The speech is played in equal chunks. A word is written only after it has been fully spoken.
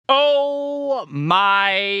Oh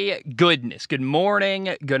my goodness. Good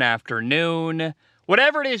morning, good afternoon.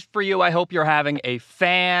 Whatever it is for you, I hope you're having a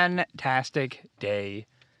fantastic day.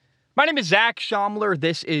 My name is Zach Schaumler.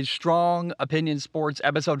 This is Strong Opinion Sports,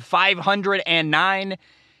 episode 509.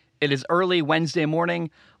 It is early Wednesday morning.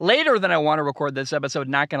 Later than I want to record this episode,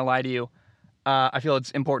 not going to lie to you. I feel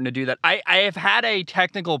it's important to do that. I have had a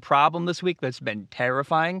technical problem this week that's been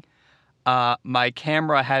terrifying. My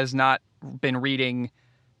camera has not been reading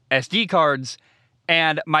SD cards,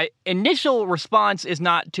 and my initial response is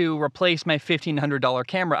not to replace my $1,500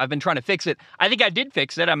 camera. I've been trying to fix it. I think I did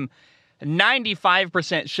fix it. I'm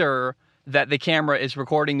 95% sure that the camera is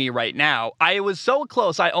recording me right now. I was so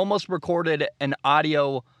close, I almost recorded an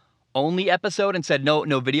audio-only episode and said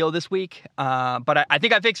no video this week, but I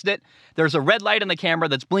think I fixed it. There's a red light on the camera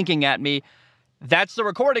that's blinking at me. That's the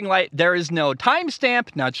recording light. There is no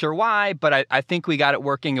timestamp, not sure why, but I think we got it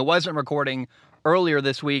working. It wasn't recording earlier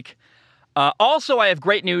this week. Also, I have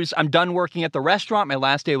great news. I'm done working at the restaurant. My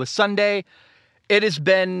last day was Sunday. It has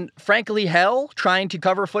been, frankly, hell trying to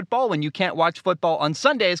cover football when you can't watch football on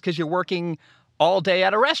Sundays because you're working all day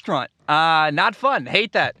at a restaurant. Not fun.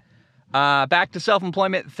 Hate that. Back to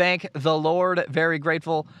self-employment. Thank the Lord. Very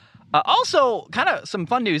grateful. Also, kind of some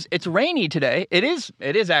fun news. It's rainy today. It is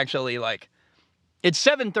actually it's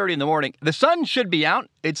 7:30 in the morning. The sun should be out.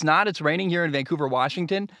 It's not. It's raining here in Vancouver,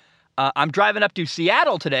 Washington. I'm driving up to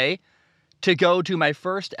Seattle today to go to my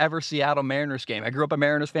first ever Seattle Mariners game. I grew up a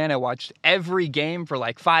Mariners fan. I watched every game for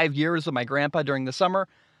 5 years with my grandpa during the summer.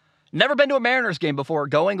 Never been to a Mariners game before.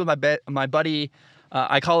 Going with my buddy,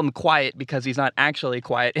 I call him Quiet because he's not actually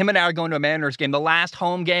quiet. Him and I are going to a Mariners game, the last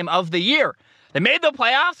home game of the year. They made the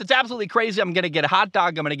playoffs. It's absolutely crazy. I'm going to get a hot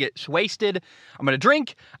dog. I'm going to get wasted. I'm going to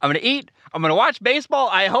drink. I'm going to eat. I'm going to watch baseball.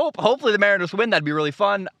 Hopefully the Mariners win. That'd be really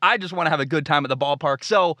fun. I just want to have a good time at the ballpark.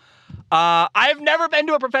 So I've never been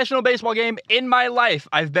to a professional baseball game in my life.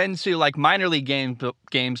 I've been to minor league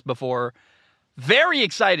games before. Very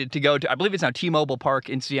excited to go to, I believe it's now T-Mobile Park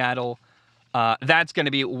in Seattle. That's going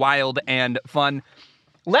to be wild and fun.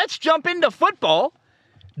 Let's jump into football.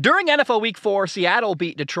 During NFL Week 4, Seattle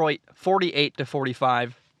beat Detroit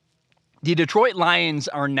 48-45. The Detroit Lions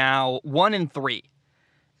are now 1-3.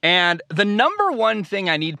 And the number one thing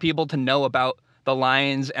I need people to know about the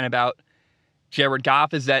Lions and about Jared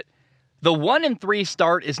Goff is that the 1-3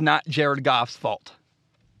 start is not Jared Goff's fault.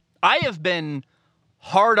 I have been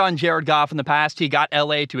hard on Jared Goff in the past. He got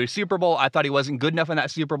LA to a Super Bowl. I thought he wasn't good enough in that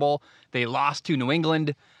Super Bowl. They lost to New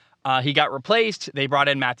England. He got replaced. They brought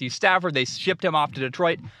in Matthew Stafford. They shipped him off to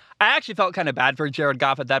Detroit. I actually felt kind of bad for Jared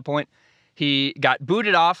Goff at that point. He got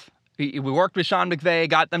booted off. We worked with Sean McVay,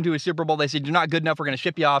 got them to a Super Bowl. They said, you're not good enough. We're going to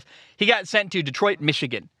ship you off. He got sent to Detroit,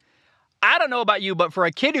 Michigan. I don't know about you, but for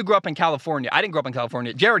a kid who grew up in California, I didn't grow up in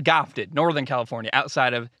California. Jared Goff did, Northern California,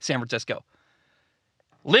 outside of San Francisco.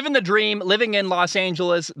 Living the dream, living in Los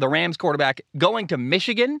Angeles, the Rams quarterback, going to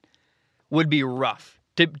Michigan would be rough.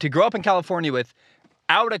 To grow up in California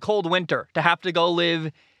without a cold winter, to have to go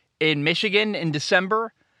live in Michigan in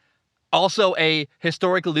December, also a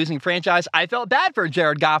historically losing franchise. I felt bad for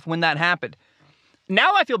Jared Goff when that happened.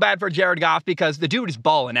 Now I feel bad for Jared Goff because the dude is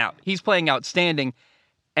balling out. He's playing outstanding.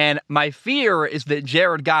 And my fear is that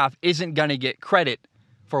Jared Goff isn't going to get credit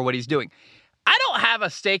for what he's doing. I don't have a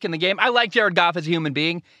stake in the game. I like Jared Goff as a human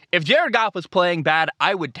being. If Jared Goff was playing bad,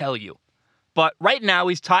 I would tell you. But right now,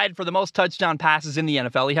 he's tied for the most touchdown passes in the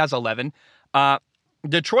NFL. He has 11.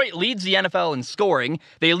 Detroit leads the NFL in scoring.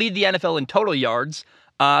 They lead the NFL in total yards.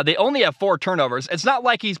 They only have 4 turnovers. It's not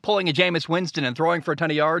like he's pulling a Jameis Winston and throwing for a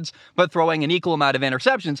ton of yards, but throwing an equal amount of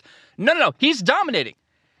interceptions. No. He's dominating.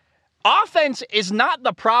 Offense is not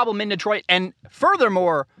the problem in Detroit, and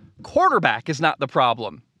furthermore, quarterback is not the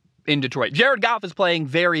problem in Detroit. Jared Goff is playing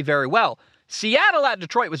very, very well. Seattle at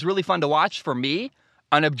Detroit was really fun to watch for me,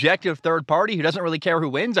 an objective third party who doesn't really care who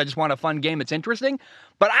wins. I just want a fun game that's interesting.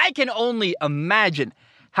 But I can only imagine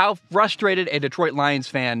how frustrated a Detroit Lions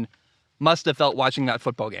fan must have felt watching that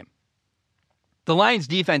football game. The Lions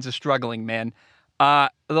defense is struggling, man.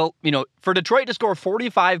 For Detroit to score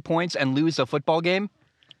 45 points and lose a football game,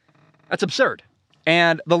 that's absurd.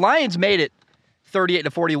 And the Lions made it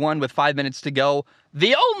 38-41 with 5 minutes to go.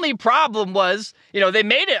 The only problem was, they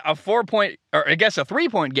made it a 3-point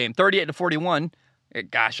game, 38-41.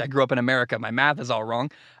 Gosh, I grew up in America. My math is all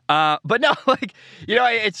wrong. But no,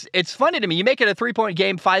 it's funny to me. You make it a 3-point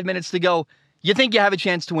game, 5 minutes to go. You think you have a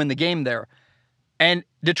chance to win the game there. And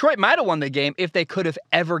Detroit might have won the game if they could have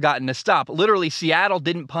ever gotten a stop. Literally, Seattle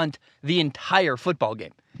didn't punt the entire football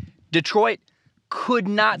game. Detroit could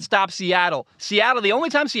not stop Seattle. The only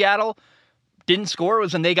time Seattle didn't score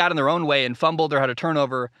was when they got in their own way and fumbled or had a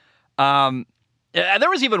turnover. There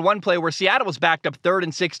was even one play where Seattle was backed up 3rd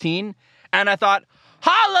and 16, and I thought,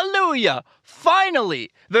 hallelujah,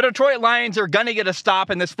 finally, the Detroit Lions are going to get a stop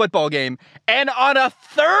in this football game. And on a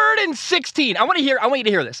 3rd and 16, I want you to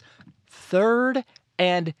hear this. 3rd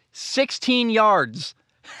and 16 yards.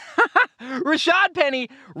 Rashad Penny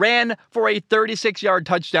ran for a 36-yard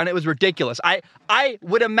touchdown. It was ridiculous. I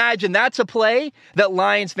would imagine that's a play that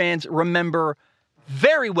Lions fans remember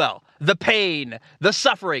very well. The pain, the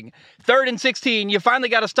suffering. 3rd and 16, you finally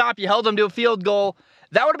got to stop. You held them to a field goal.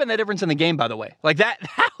 That would have been the difference in the game, by the way. Like, that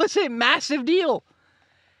was a massive deal.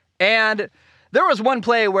 And there was one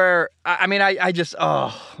play where, I guess,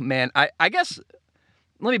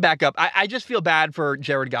 let me back up. I just feel bad for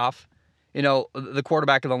Jared Goff, the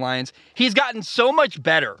quarterback of the Lions. He's gotten so much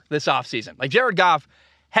better this offseason. Like, Jared Goff,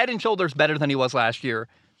 head and shoulders better than he was last year.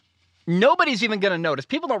 Nobody's even going to notice.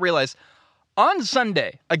 People don't realize, on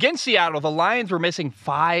Sunday, against Seattle, the Lions were missing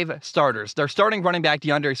 5 starters. Their starting running back,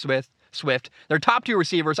 DeAndre Swift, their top 2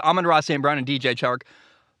 receivers, Amon-Ra St. Brown and DJ Chark,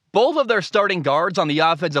 both of their starting guards on the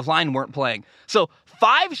offensive line weren't playing. So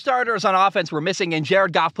 5 starters on offense were missing, and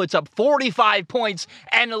Jared Goff puts up 45 points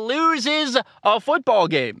and loses a football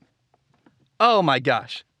game. Oh my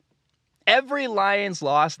gosh. Every Lions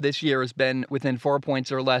loss this year has been within 4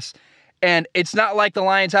 points or less. And it's not like the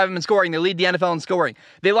Lions haven't been scoring. They lead the NFL in scoring.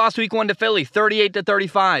 They lost week 1 to Philly,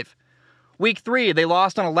 38-35. Week 3, they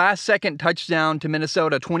lost on a last-second touchdown to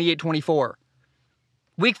Minnesota, 28-24.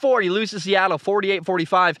 Week 4, you lose to Seattle,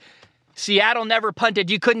 48-45. Seattle never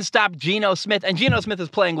punted. You couldn't stop Geno Smith. And Geno Smith is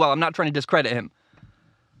playing well. I'm not trying to discredit him.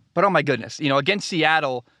 But oh my goodness, against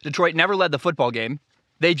Seattle, Detroit never led the football game.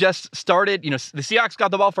 They just started, the Seahawks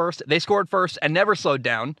got the ball first. They scored first and never slowed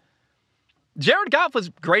down. Jared Goff was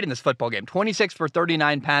great in this football game. 26 for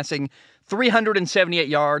 39 passing, 378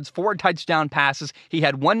 yards, 4 touchdown passes. He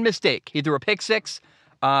had 1 mistake. He threw a pick 6,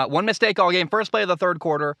 1 mistake all game, first play of the 3rd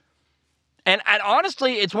quarter. And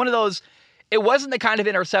honestly, it's one of those, it wasn't the kind of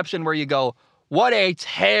interception where you go, what a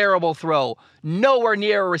terrible throw. Nowhere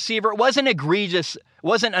near a receiver. It wasn't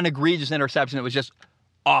an egregious interception. It was just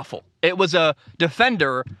awful. It was a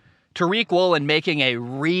defender, Tariq Woolen, making a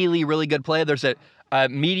really, really good play. There's a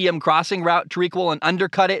medium crossing route. Tariq Woolen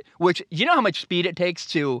undercut it, which, you know how much speed it takes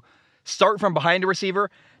to start from behind a receiver,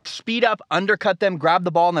 speed up, undercut them, grab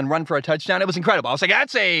the ball, and then run for a touchdown? It was incredible. I was like,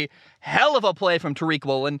 that's a hell of a play from Tariq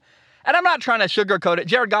Woolen. And I'm not trying to sugarcoat it.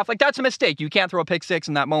 Jared Goff, that's a mistake. You can't throw a pick 6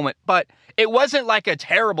 in that moment. But it wasn't like a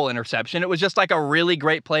terrible interception. It was just like a really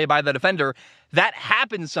great play by the defender. That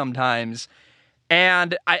happens sometimes.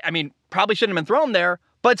 And, probably shouldn't have been thrown there.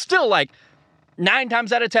 But still, 9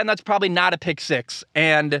 times out of 10, that's probably not a pick 6.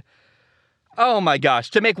 And, oh my gosh,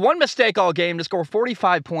 to make 1 mistake all game, to score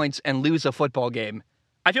 45 points and lose a football game,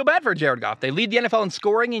 I feel bad for Jared Goff. They lead the NFL in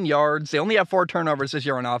scoring and yards. They only have 4 turnovers this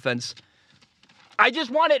year on offense. I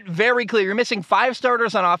just want it very clear. You're missing 5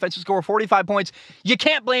 starters on offense to score 45 points. You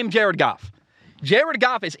can't blame Jared Goff. Jared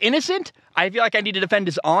Goff is innocent. I feel like I need to defend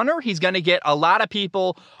his honor. He's going to get a lot of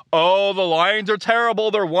people, oh, the Lions are terrible.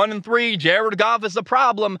 They're 1-3. Jared Goff is the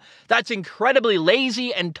problem. That's incredibly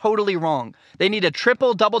lazy and totally wrong. They need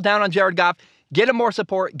to double down on Jared Goff, get him more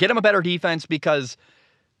support, get him a better defense, because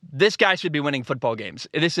this guy should be winning football games.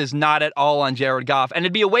 This is not at all on Jared Goff. And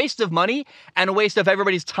it'd be a waste of money and a waste of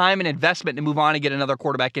everybody's time and investment to move on and get another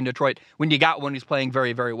quarterback in Detroit when you got one who's playing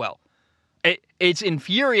very, very well. It's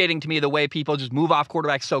infuriating to me the way people just move off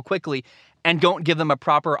quarterbacks so quickly and don't give them a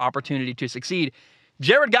proper opportunity to succeed.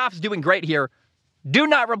 Jared Goff is doing great here. Do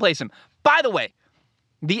not replace him. By the way,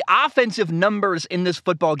 the offensive numbers in this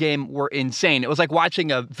football game were insane. It was like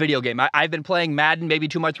watching a video game. I've been playing Madden maybe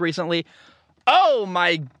too much recently. Oh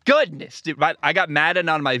my goodness, dude. I got Madden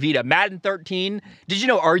on my Vita. Madden 13. Did you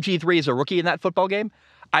know RG3 is a rookie in that football game?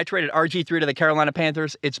 I traded RG3 to the Carolina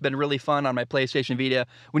Panthers. It's been really fun on my PlayStation Vita.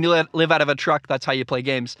 When you live out of a truck, that's how you play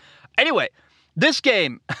games. Anyway, this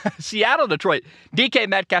game, Seattle-Detroit, DK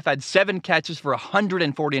Metcalf had 7 catches for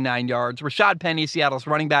 149 yards. Rashad Penny, Seattle's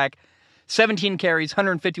running back, 17 carries,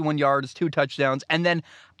 151 yards, 2 touchdowns. And then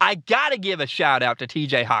I got to give a shout out to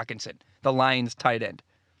TJ Hockenson, the Lions tight end.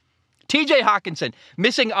 TJ Hockenson,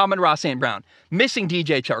 missing Amon-Ra St. Brown, missing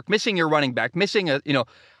DJ Chark, missing your running back, missing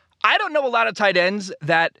I don't know a lot of tight ends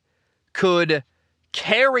that could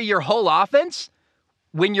carry your whole offense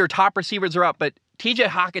when your top receivers are up, but TJ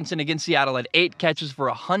Hockenson against Seattle had 8 catches for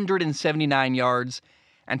 179 yards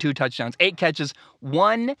and 2 touchdowns. 8 catches,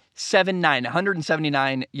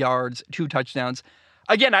 179 yards, 2 touchdowns.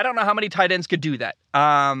 Again, I don't know how many tight ends could do that.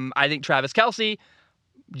 I think Travis Kelce,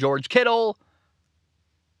 George Kittle,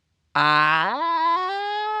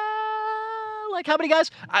 like how many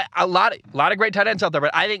guys? A lot of great tight ends out there,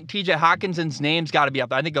 but I think T.J. Hawkinson's name's got to be up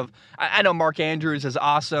there. I know Mark Andrews is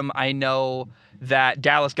awesome. I know that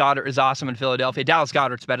Dallas Goedert is awesome in Philadelphia. Dallas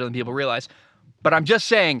Goedert's better than people realize. But I'm just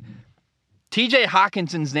saying, T.J.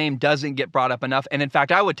 Hawkinson's name doesn't get brought up enough. And in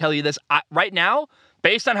fact, I would tell you this right now,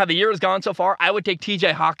 based on how the year has gone so far, I would take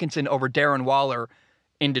T.J. Hawkinson over Darren Waller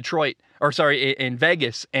in in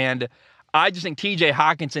Vegas. And I just think T.J.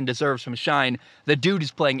 Hawkinson deserves some shine. The dude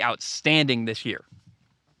is playing outstanding this year.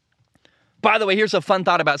 By the way, here's a fun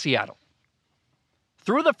thought about Seattle.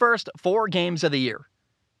 Through the first 4 games of the year,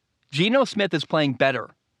 Geno Smith is playing better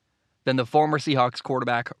than the former Seahawks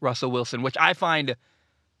quarterback, Russell Wilson, which I find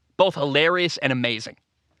both hilarious and amazing.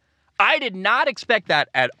 I did not expect that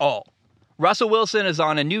at all. Russell Wilson is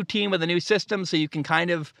on a new team with a new system, so you can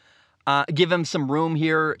kind of give him some room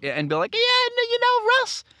here and be like,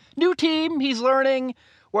 Russ, new team, he's learning.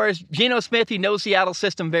 Whereas Geno Smith, he knows Seattle's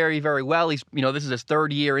system very, very well. This is his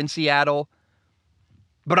 3rd year in Seattle.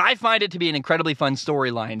 But I find it to be an incredibly fun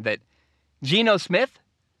storyline that Geno Smith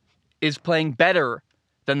is playing better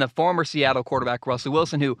than the former Seattle quarterback, Russell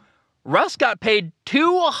Wilson, who Russ got paid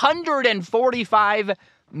 $245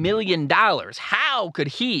 million. How could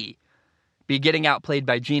he be getting outplayed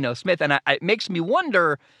by Geno Smith? And it makes me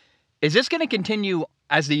wonder, is this going to continue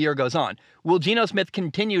as the year goes on? Will Geno Smith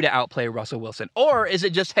continue to outplay Russell Wilson? Or is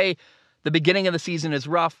it just, hey, the beginning of the season is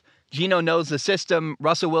rough. Geno knows the system.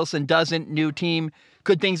 Russell Wilson doesn't. New team.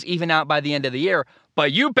 Could things even out by the end of the year?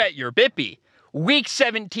 But you bet your bippy. Week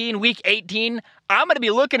 17, week 18, I'm going to be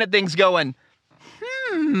looking at things going,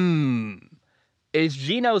 is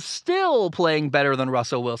Geno still playing better than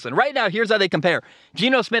Russell Wilson? Right now, here's how they compare.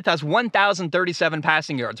 Geno Smith has 1,037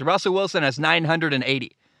 passing yards. Russell Wilson has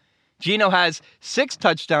 980. Geno has 6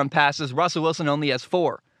 touchdown passes. Russell Wilson only has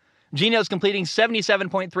 4. Geno's completing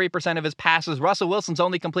 77.3% of his passes. Russell Wilson's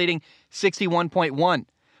only completing 61.1%.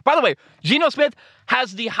 By the way, Geno Smith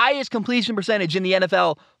has the highest completion percentage in the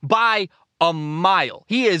NFL by a mile.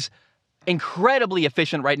 He is incredibly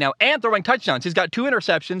efficient right now and throwing touchdowns. He's got 2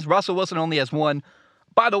 interceptions. Russell Wilson only has 1.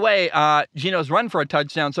 By the way, Geno's run for a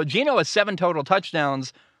touchdown. So Geno has 7 total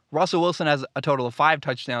touchdowns. Russell Wilson has a total of 5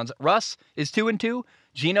 touchdowns. Russ is 2-2.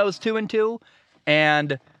 Geno's 2-2.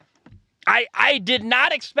 And I did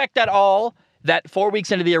not expect at all that 4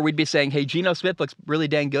 weeks into the year we'd be saying, hey, Geno Smith looks really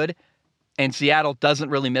dang good. And Seattle doesn't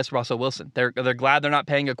really miss Russell Wilson. They're glad they're not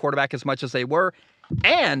paying a quarterback as much as they were.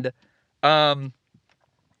 And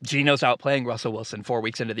Geno's outplaying Russell Wilson 4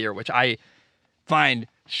 weeks into the year, which I find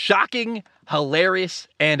shocking, hilarious,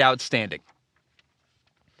 and outstanding.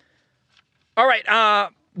 All right,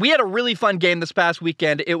 we had a really fun game this past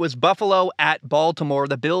weekend. It was Buffalo at Baltimore,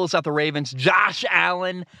 the Bills at the Ravens, Josh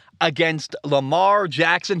Allen against Lamar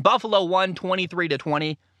Jackson. Buffalo won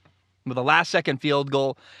 23-20 with a last-second field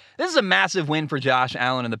goal. This is a massive win for Josh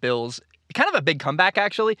Allen and the Bills. Kind of a big comeback,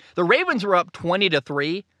 actually. The Ravens were up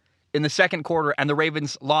 20-3 in the second quarter, and the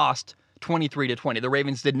Ravens lost 23-20. The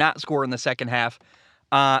Ravens did not score in the second half.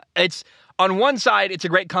 It's on one side, it's a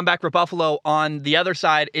great comeback for Buffalo. On the other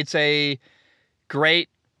side, it's a great.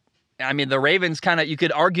 The Ravens you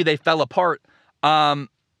could argue they fell apart.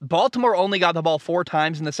 Baltimore only got the ball 4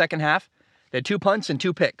 times in the second half. They had 2 punts and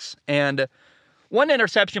 2 picks, and 1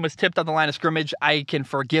 interception was tipped on the line of scrimmage. I can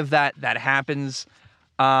forgive that. That happens.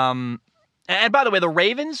 And by the way, the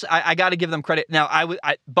Ravens, I got to give them credit. Now,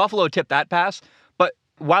 Buffalo tipped that pass, but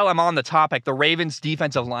while I'm on the topic, the Ravens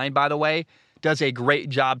defensive line, by the way, does a great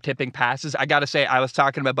job tipping passes. I got to say, I was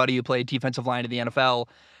talking to my buddy who played defensive line in the NFL.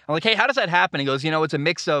 I'm like, hey, how does that happen? He goes, it's a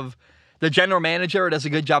mix of the general manager does a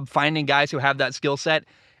good job finding guys who have that skill set.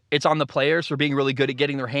 It's on the players for being really good at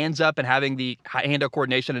getting their hands up and having the hand-eye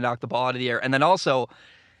coordination to knock the ball out of the air. And then also,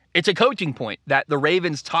 it's a coaching point that the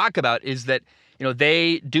Ravens talk about is that,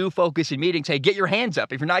 they do focus in meetings. Hey, get your hands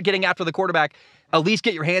up. If you're not getting after the quarterback, at least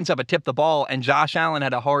get your hands up and tip the ball. And Josh Allen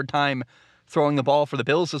had a hard time throwing the ball for the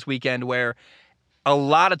Bills this weekend where a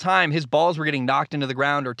lot of time his balls were getting knocked into the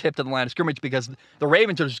ground or tipped to the line of scrimmage because the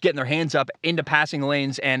Ravens are just getting their hands up into passing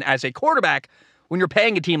lanes. And as a quarterback, when you're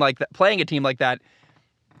playing a team like that,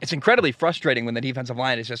 it's incredibly frustrating when the defensive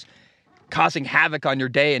line is just causing havoc on your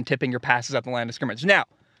day and tipping your passes at the line of scrimmage. Now,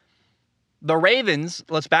 the Ravens,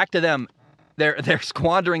 let's back to them. They're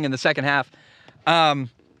squandering in the second half. The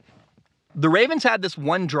Ravens had this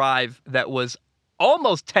one drive that was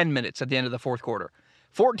almost 10 minutes at the end of the fourth quarter.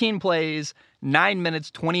 14 plays, 9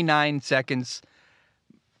 minutes, 29 seconds,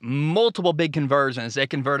 multiple big conversions. They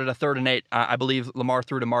converted a 3rd and 8. I believe Lamar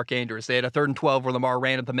threw to Mark Andrews. They had a 3rd and 12 where Lamar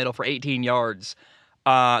ran up the middle for 18 yards.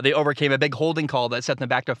 They overcame a big holding call that set them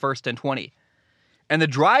back to 1st and 20. And the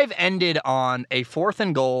drive ended on a 4th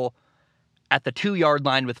and goal at the 2-yard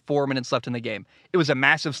line with 4 minutes left in the game. It was a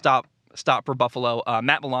massive stop for Buffalo.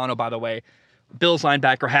 Matt Milano, by the way, Bills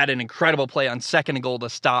linebacker, had an incredible play on 2nd and goal to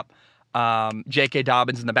stop J.K.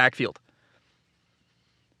 Dobbins in the backfield.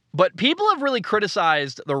 But people have really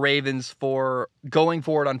criticized the Ravens for going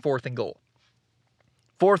forward on 4th and goal.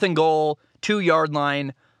 4th and goal, 2-yard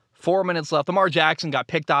line, 4 minutes left. Lamar Jackson got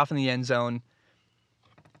picked off in the end zone.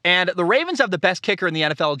 And the Ravens have the best kicker in the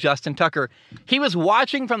NFL, Justin Tucker. He was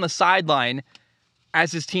watching from the sideline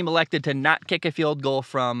as his team elected to not kick a field goal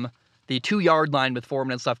from the 2-yard line with 4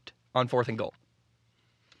 minutes left on 4th and goal.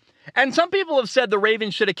 And some people have said the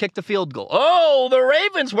Ravens should have kicked the field goal. Oh, the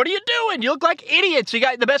Ravens, what are you doing? You look like idiots. You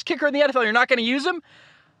got the best kicker in the NFL. You're not going to use him?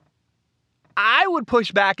 I would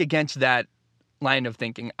push back against that line of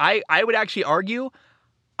thinking. I would actually argue,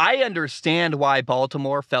 I understand why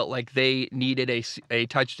Baltimore felt like they needed a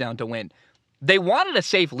touchdown to win. They wanted a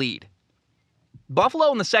safe lead.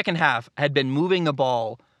 Buffalo in the second half had been moving the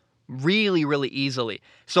ball really, really easily.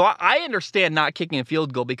 So I understand not kicking a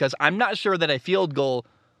field goal because I'm not sure that a field goal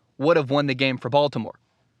would have won the game for Baltimore.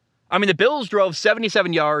 I mean, the Bills drove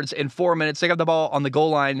 77 yards in 4 minutes. They got the ball on the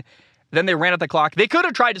goal line. Then they ran out the clock. They could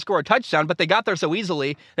have tried to score a touchdown, but they got there so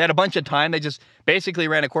easily. They had a bunch of time. They just basically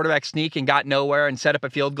ran a quarterback sneak and got nowhere and set up a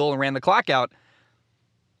field goal and ran the clock out.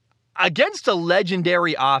 Against a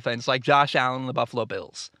legendary offense like Josh Allen and the Buffalo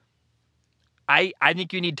Bills, I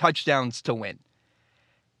think you need touchdowns to win.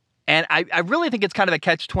 And I really think it's kind of a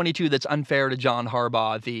catch-22 that's unfair to John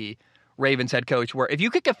Harbaugh, the Ravens head coach, where if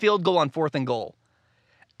you kick a field goal on 4th and goal,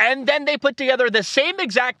 and then they put together the same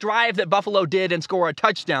exact drive that Buffalo did and score a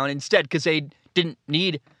touchdown instead because they didn't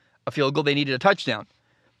need a field goal, they needed a touchdown.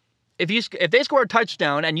 If they score a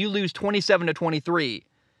touchdown and you lose 27-23,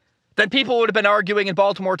 then people would have been arguing in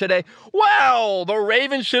Baltimore today, well, the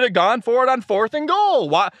Ravens should have gone for it on 4th and goal.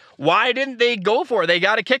 Why didn't they go for it? They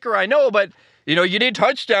got a kicker, I know, but you need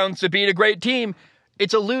touchdowns to beat a great team.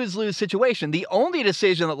 It's a lose-lose situation. The only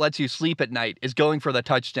decision that lets you sleep at night is going for the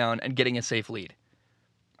touchdown and getting a safe lead.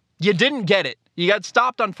 You didn't get it. You got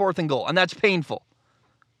stopped on 4th and goal, and that's painful.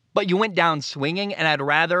 But you went down swinging,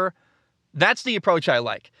 and that's the approach I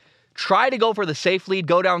like. Try to go for the safe lead,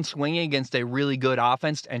 go down swinging against a really good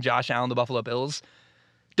offense and Josh Allen, the Buffalo Bills.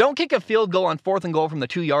 Don't kick a field goal on 4th and goal from the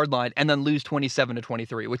 2-yard line and then lose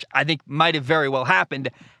 27-23, which I think might have very well happened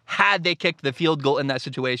had they kicked the field goal in that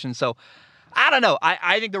situation. So, I don't know.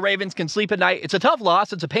 I think the Ravens can sleep at night. It's a tough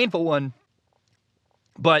loss. It's a painful one.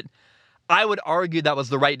 But I would argue that was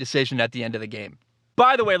the right decision at the end of the game.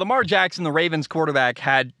 By the way, Lamar Jackson, the Ravens quarterback,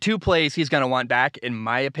 had 2 plays he's going to want back, in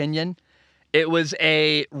my opinion. It was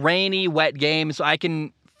a rainy, wet game, so I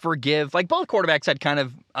can forgive. Like, both quarterbacks had kind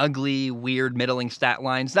of ugly, weird, middling stat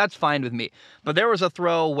lines. That's fine with me. But there was a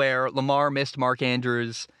throw where Lamar missed Mark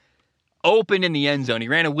Andrews open in the end zone. He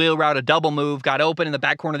ran a wheel route, a double move, got open in the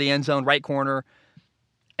back corner of the end zone, right corner,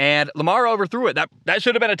 and Lamar overthrew it. That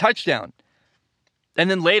should have been a touchdown.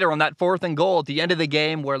 And then later on that 4th and goal at the end of the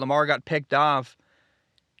game where Lamar got picked off,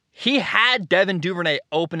 he had Devin Duvernay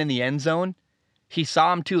open in the end zone. He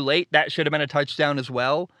saw him too late. That should have been a touchdown as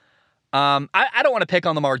well. I don't want to pick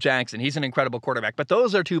on Lamar Jackson. He's an incredible quarterback. But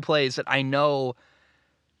those are 2 plays that I know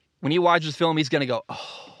when he watches film, he's going to go,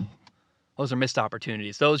 oh, those are missed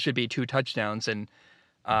opportunities. Those should be 2 touchdowns. And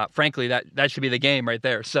frankly, that should be the game right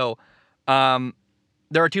there. So there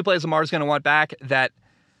are 2 plays Lamar's going to want back that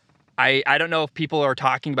I don't know if people are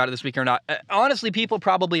talking about it this week or not. Honestly, people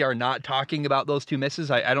probably are not talking about those 2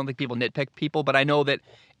 misses. I don't think people nitpick people, but I know that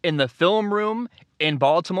in the film room in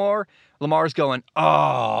Baltimore, Lamar's going,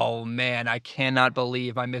 oh, man, I cannot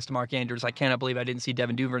believe I missed Mark Andrews. I cannot believe I didn't see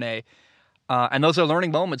Devin Duvernay. And those are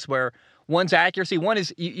learning moments where one's accuracy, one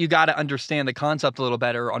is you got to understand the concept a little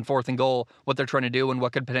better on 4th and goal, what they're trying to do and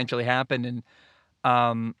what could potentially happen.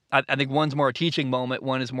 And I think one's more a teaching moment.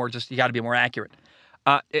 One is more just you got to be more accurate.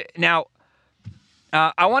 Now,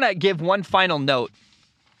 I want to give one final note.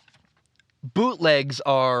 Bootlegs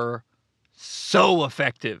are so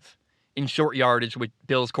effective in short yardage with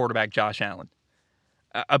Bills quarterback Josh Allen.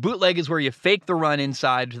 A bootleg is where you fake the run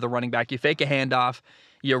inside to the running back. You fake a handoff.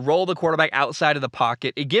 You roll the quarterback outside of the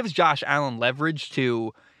pocket. It gives Josh Allen leverage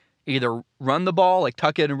to either run the ball, like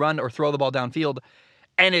tuck it and run, or throw the ball downfield.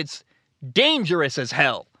 And it's dangerous as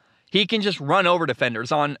hell. He can just run over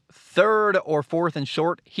defenders on 3rd or 4th and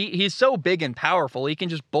short. He's so big and powerful, he can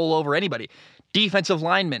just bowl over anybody. Defensive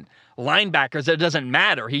linemen, linebackers, it doesn't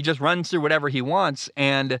matter. He just runs through whatever he wants.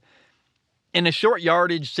 And in a short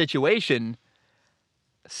yardage situation,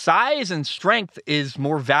 size and strength is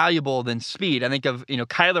more valuable than speed. I think of,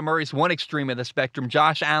 Kyler Murray's one extreme of the spectrum.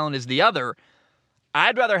 Josh Allen is the other.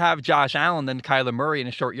 I'd rather have Josh Allen than Kyler Murray in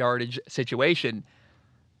a short yardage situation.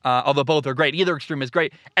 although both are great. Either extreme is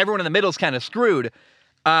great. Everyone in the middle is kind of screwed.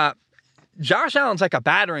 Josh Allen's like a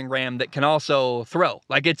battering ram that can also throw.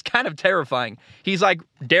 Like, it's kind of terrifying. He's like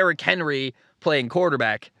Derrick Henry playing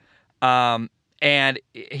quarterback. And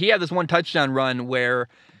he had this one touchdown run where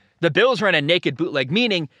the Bills ran a naked bootleg,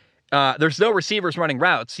 meaning there's no receivers running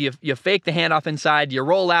routes. You fake the handoff inside, you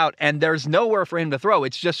roll out, and there's nowhere for him to throw.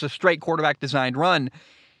 It's just a straight quarterback-designed run.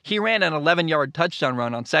 He ran an 11-yard touchdown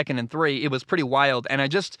run on 2nd and 3. It was pretty wild, and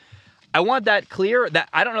I want that clear. That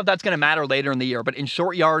I don't know if that's going to matter later in the year, but in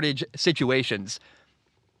short yardage situations,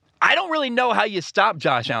 I don't really know how you stop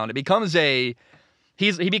Josh Allen. It becomes he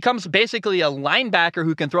becomes basically a linebacker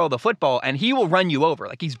who can throw the football, and he will run you over.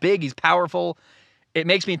 Like, he's big, he's powerful. It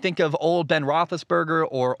makes me think of old Ben Roethlisberger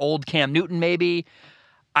or old Cam Newton, maybe.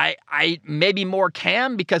 I maybe more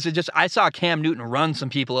Cam, because I saw Cam Newton run some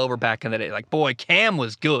people over back in the day. Like, boy, Cam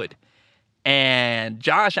was good. And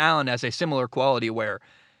Josh Allen has a similar quality where,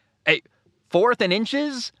 hey, 4th and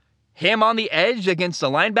inches, him on the edge against the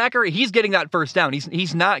linebacker, he's getting that first down.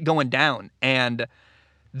 He's not going down. And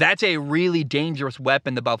that's a really dangerous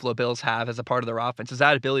weapon the Buffalo Bills have as a part of their offense, is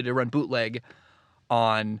that ability to run bootleg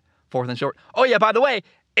on 4th and short. Oh, yeah, by the way,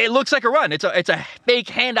 it looks like a run. It's a fake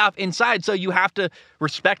handoff inside, so you have to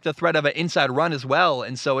respect the threat of an inside run as well.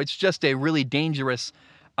 And so it's just a really dangerous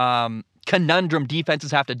conundrum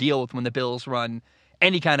defenses have to deal with when the Bills run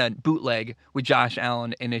any kind of bootleg with Josh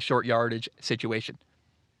Allen in a short yardage situation.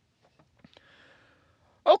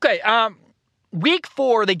 Okay, week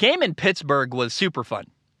 4, the game in Pittsburgh was super fun.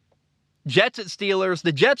 Jets at Steelers.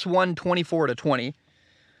 The Jets won 24-20.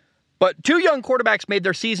 But 2 young quarterbacks made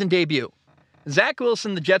their season debut. Zach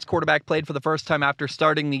Wilson, the Jets quarterback, played for the first time after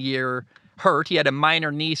starting the year hurt. He had a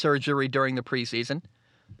minor knee surgery during the preseason.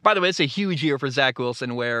 By the way, it's a huge year for Zach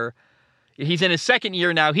Wilson, where he's in his 2nd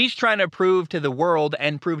year now. He's trying to prove to the world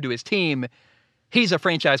and prove to his team he's a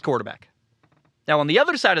franchise quarterback. Now, on the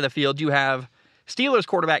other side of the field, you have Steelers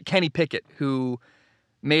quarterback Kenny Pickett, who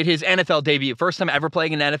made his NFL debut. First time ever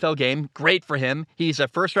playing an NFL game. Great for him. He's a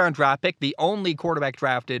first-round draft pick, the only quarterback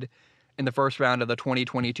drafted in the first round of the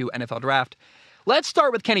 2022 NFL Draft. Let's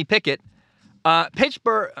start with Kenny Pickett.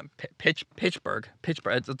 Pittsburgh.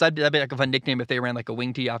 That'd be like a fun nickname if they ran like a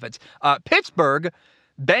wing tee offense. Pittsburgh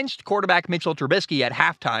benched quarterback Mitchell Trubisky at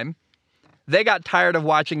halftime. They got tired of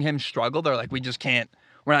watching him struggle. They're like, we're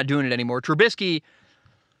not doing it anymore. Trubisky,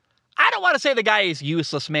 I don't want to say the guy is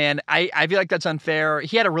useless, man. I feel like that's unfair.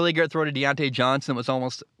 He had a really good throw to Deontay Johnson that was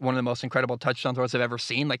almost one of the most incredible touchdown throws I've ever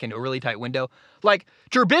seen, like in a really tight window. Like,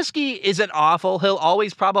 Trubisky isn't awful. He'll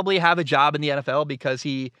always probably have a job in the NFL because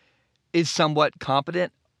he is somewhat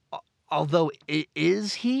competent. Although,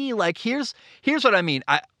 is he? Like, here's what I mean.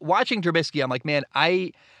 Watching Trubisky, I'm like, man,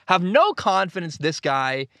 I have no confidence this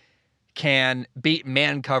guy can beat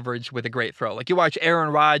man coverage with a great throw. Like, you watch Aaron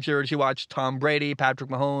Rodgers, you watch Tom Brady, Patrick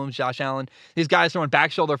Mahomes, Josh Allen, these guys throwing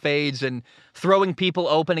back shoulder fades and throwing people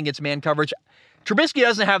open against man coverage. Trubisky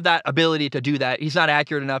doesn't have that ability to do that. He's not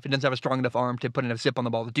accurate enough. He doesn't have a strong enough arm to put enough zip on the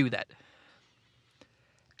ball to do that.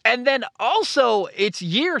 And then also, it's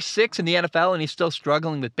year 6 in the NFL, and he's still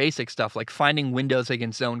struggling with basic stuff like finding windows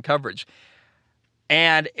against zone coverage.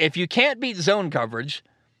 And if you can't beat zone coverage,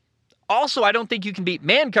 also, I don't think you can beat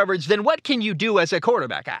man coverage. Then what can you do as a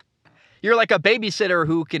quarterback? You're like a babysitter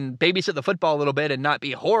who can babysit the football a little bit and not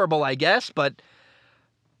be horrible, I guess. But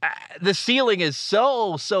the ceiling is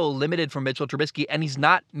so limited for Mitchell Trubisky, and he's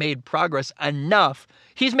not made progress enough.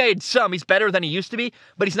 He's made some. He's better than he used to be,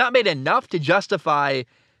 but he's not made enough to justify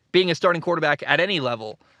being a starting quarterback at any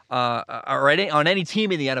level or on any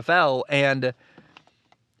team in the NFL. And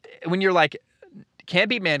when you're like, can't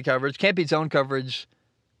beat man coverage, can't beat zone coverage,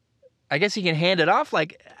 I guess he can hand it off.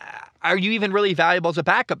 Like, are you even really valuable as a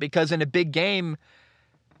backup? Because in a big game,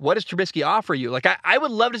 what does Trubisky offer you? Like, I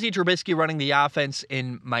would love to see Trubisky running the offense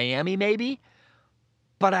in Miami, maybe.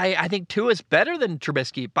 But I think Tua's better than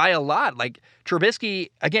Trubisky by a lot. Like, Trubisky,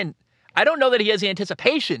 again, I don't know that he has the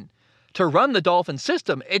anticipation to run the Dolphins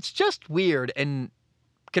system. It's just weird and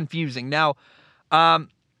confusing. Now, the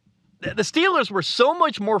Steelers were so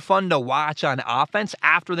much more fun to watch on offense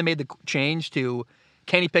after they made the change to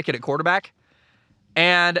Kenny Pickett at quarterback.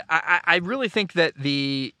 And I really think that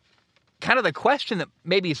the question that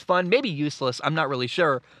maybe is fun, maybe useless, I'm not really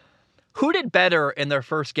sure. Who did better in their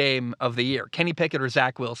first game of the year, Kenny Pickett or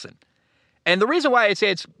Zach Wilson? And the reason why I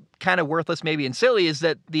say it's kind of worthless maybe and silly is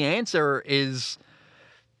that the answer is,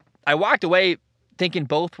 I walked away thinking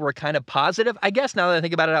both were kind of positive, I guess, now that I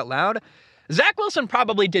think about it out loud. Zach Wilson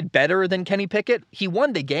probably did better than Kenny Pickett. He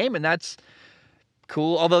won the game, and that's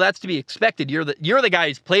cool, although that's to be expected. You're the guy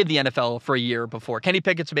who's played the NFL for a year before. Kenny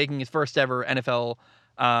Pickett's making his first ever NFL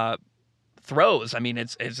throws. I mean,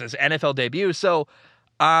 it's his NFL debut. So,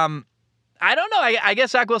 I don't know. I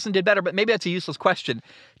guess Zach Wilson did better, but maybe that's a useless question.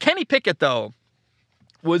 Kenny Pickett, though,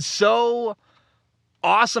 was so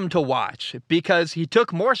awesome to watch because he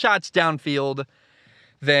took more shots downfield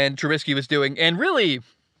than Trubisky was doing. And really,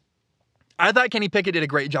 I thought Kenny Pickett did a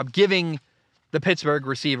great job giving the Pittsburgh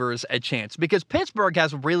receivers a chance because Pittsburgh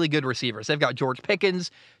has really good receivers. They've got George Pickens,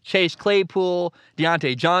 Chase Claypool,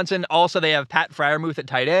 Deontay Johnson. Also, they have Pat Freiermuth at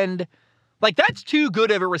tight end. Like, that's too good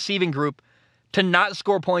of a receiving group to not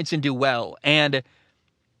score points and do well. And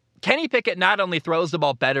Kenny Pickett not only throws the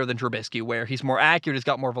ball better than Trubisky, where he's more accurate, he's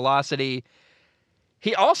got more velocity,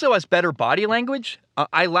 he also has better body language.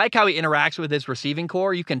 I like how he interacts with his receiving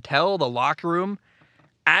core. You can tell the locker room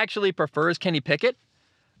actually prefers Kenny Pickett.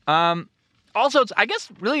 Also, I guess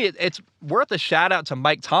really it's worth a shout out to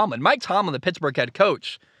Mike Tomlin. Mike Tomlin, the Pittsburgh head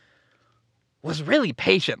coach, was really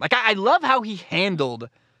patient. Like, I love how he handled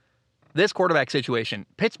this quarterback situation.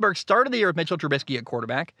 Pittsburgh started the year with Mitchell Trubisky at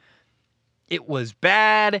quarterback. It was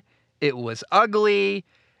bad. It was ugly.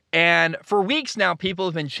 And for weeks now, people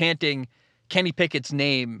have been chanting Kenny Pickett's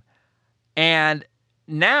name. And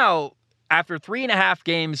now, after 3.5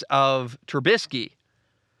 games of Trubisky,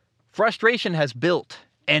 frustration has built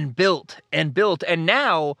and built and built. And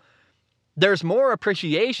now there's more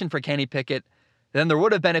appreciation for Kenny Pickett than there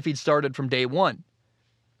would have been if he'd started from day one.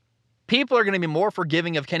 People are going to be more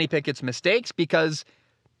forgiving of Kenny Pickett's mistakes because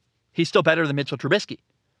he's still better than Mitchell Trubisky.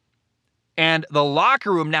 And the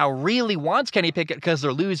locker room now really wants Kenny Pickett because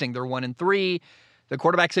they're losing. They're 1-3. The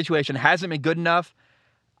quarterback situation hasn't been good enough.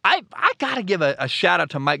 I got to give a shout out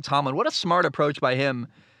to Mike Tomlin. What a smart approach by him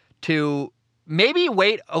to maybe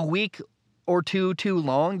wait a week or two too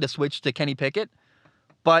long to switch to Kenny Pickett.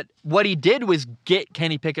 But what he did was get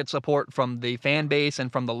Kenny Pickett support from the fan base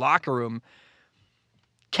and from the locker room.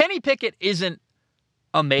 Kenny Pickett isn't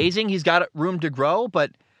amazing. He's got room to grow,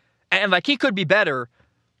 and he could be better,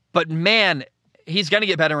 but man, he's going to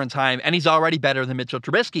get better in time, and he's already better than Mitchell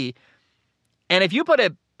Trubisky. And if you put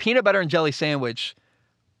a peanut butter and jelly sandwich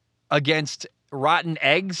against rotten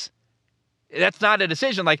eggs, that's not a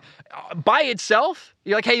decision. Like, by itself,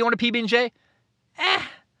 you're like, hey, you want a PB&J?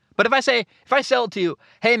 But if I sell it to you,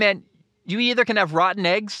 hey man, you either can have rotten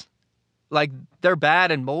eggs, like they're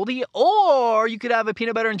bad and moldy, or you could have a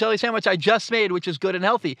peanut butter and jelly sandwich I just made, which is good and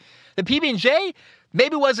healthy. The PB&J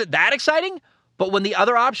maybe wasn't that exciting, but when the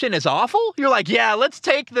other option is awful, you're like, yeah, let's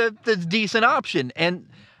take the decent option. And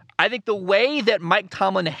I think the way that Mike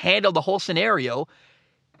Tomlin handled the whole scenario,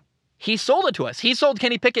 he sold it to us. He sold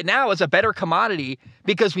Kenny Pickett now as a better commodity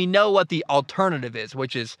because we know what the alternative is,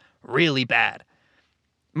 which is really bad.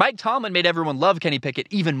 Mike Tomlin made everyone love Kenny Pickett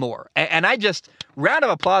even more. And round of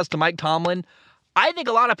applause to Mike Tomlin. I think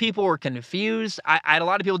a lot of people were confused. A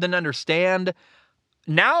lot of people didn't understand.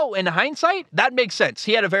 Now, in hindsight, that makes sense.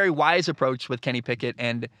 He had a very wise approach with Kenny Pickett,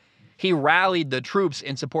 and he rallied the troops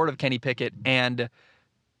in support of Kenny Pickett and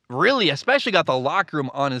really, especially got the locker room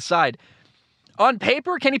on his side. On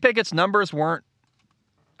paper, Kenny Pickett's numbers weren't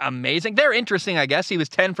amazing. They're interesting, I guess. He was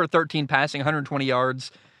 10 for 13 passing, 120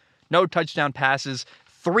 yards, no touchdown passes,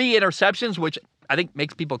 3 interceptions, which I think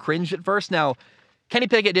makes people cringe at first. Now, Kenny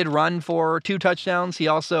Pickett did run for 2 touchdowns. He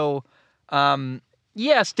also,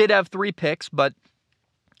 did have 3 picks, but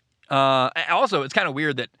also it's kind of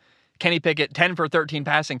weird that Kenny Pickett, 10 for 13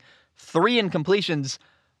 passing, 3 incompletions.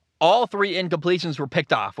 All 3 incompletions were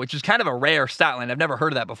picked off, which is kind of a rare stat line. I've never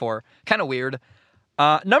heard of that before. Kind of weird.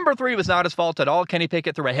 Number 3 was not his fault at all. Kenny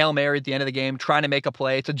Pickett threw a Hail Mary at the end of the game, trying to make a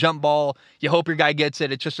play. It's a jump ball. You hope your guy gets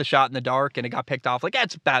it. It's just a shot in the dark, and it got picked off. Like,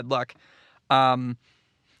 that's bad luck.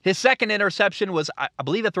 His second interception was, I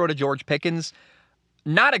believe, a throw to George Pickens.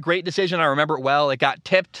 Not a great decision. I remember it well. It got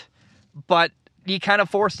tipped, but he kind of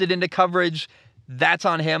forced it into coverage. That's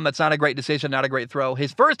on him. That's not a great decision, not a great throw.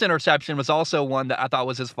 His first interception was also one that I thought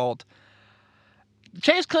was his fault.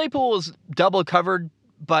 Chase Claypool was double covered,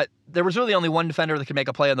 but there was really only one defender that could make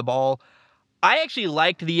a play on the ball. I actually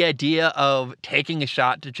liked the idea of taking a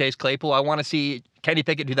shot to Chase Claypool. I want to see Kenny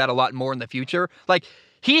Pickett do that a lot more in the future. Like,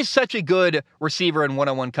 he's such a good receiver in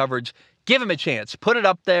one-on-one coverage. Give him a chance. Put it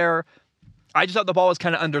up there. I just thought the ball was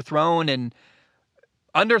kind of underthrown, and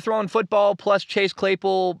underthrown football plus Chase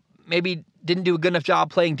Claypool maybe didn't do a good enough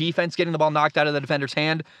job playing defense, getting the ball knocked out of the defender's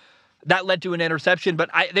hand. That led to an interception, but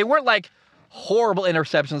they weren't like horrible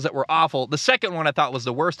interceptions that were awful. The second one I thought was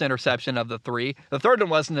the worst interception of the 3. The third one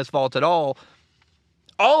wasn't his fault at all.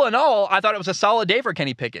 All in all, I thought it was a solid day for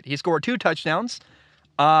Kenny Pickett. He scored 2 touchdowns.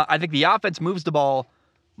 I think the offense moves the ball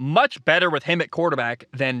much better with him at quarterback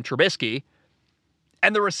than Trubisky.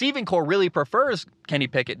 And the receiving core really prefers Kenny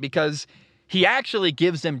Pickett because he actually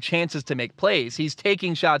gives them chances to make plays. He's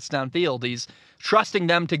taking shots downfield. He's trusting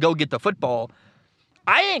them to go get the football.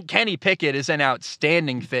 I think Kenny Pickett is an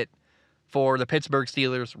outstanding fit for the Pittsburgh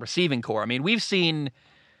Steelers receiving corps. I mean, we've seen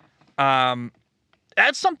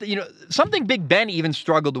that's something Big Ben even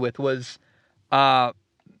struggled with was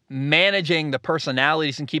managing the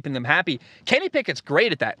personalities and keeping them happy. Kenny Pickett's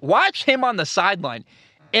great at that. Watch him on the sideline,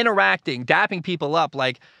 interacting, dapping people up.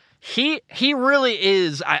 Like, he really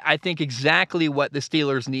is, I think, exactly what the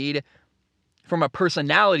Steelers need from a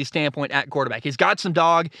personality standpoint at quarterback. He's got some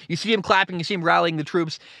dog. You see him clapping. You see him rallying the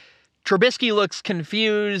troops. Trubisky looks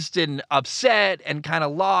confused and upset and kind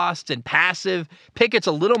of lost and passive. Pickett's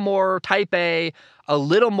a little more type A, a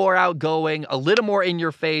little more outgoing, a little more in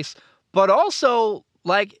your face, but also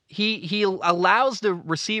like he allows the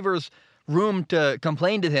receivers room to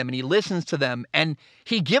complain to him, and he listens to them, and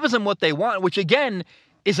he gives them what they want, which again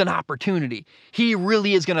is an opportunity. He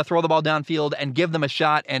really is going to throw the ball downfield and give them a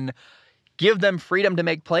shot and give them freedom to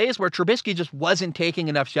make plays where Trubisky just wasn't taking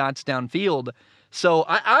enough shots downfield. So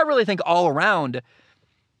I really think all around,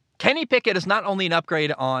 Kenny Pickett is not only an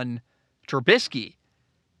upgrade on Trubisky,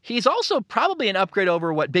 he's also probably an upgrade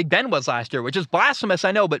over what Big Ben was last year, which is blasphemous,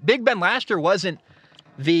 I know, but Big Ben last year wasn't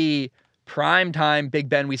the primetime Big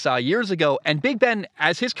Ben we saw years ago. And Big Ben,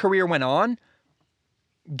 as his career went on,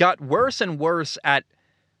 got worse and worse at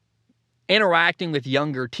interacting with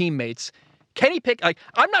younger teammates. Kenny Pickett, like,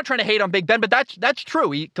 I'm not trying to hate on Big Ben, but that's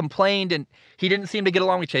true. He complained and he didn't seem to get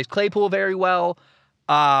along with Chase Claypool very well.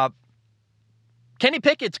 Kenny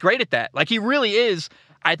Pickett's great at that. Like, he really is,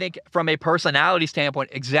 I think, from a personality standpoint,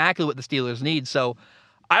 exactly what the Steelers need. So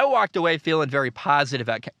I walked away feeling very positive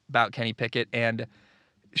about Kenny Pickett. And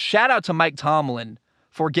shout out to Mike Tomlin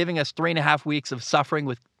for giving us 3.5 weeks of suffering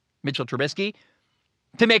with Mitchell Trubisky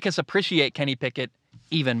to make us appreciate Kenny Pickett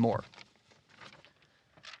even more.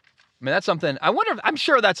 I mean, that's something, I'm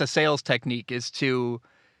sure that's a sales technique, is to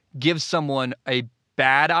give someone a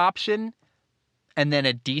bad option and then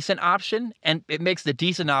a decent option, and it makes the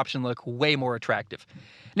decent option look way more attractive.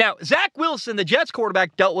 Now, Zach Wilson, the Jets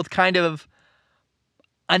quarterback, dealt with kind of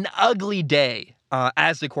an ugly day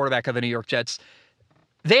as the quarterback of the New York Jets.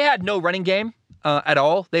 They had no running game at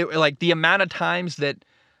all. They were like, the amount of times that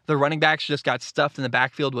the running backs just got stuffed in the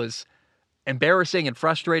backfield was embarrassing and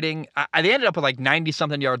frustrating. They ended up with like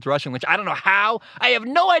 90-something yards rushing, which I don't know how. I have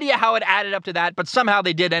no idea how it added up to that, but somehow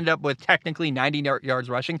they did end up with technically 90 yards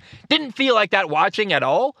rushing. Didn't feel like that watching at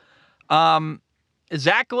all.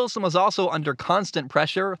 Zach Wilson was also under constant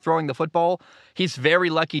pressure throwing the football. He's very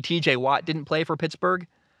lucky TJ Watt didn't play for Pittsburgh.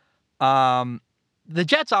 The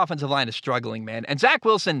Jets' offensive line is struggling, man. And Zach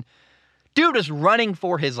Wilson, dude, is running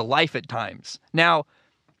for his life at times. Now,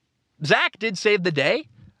 Zach did save the day.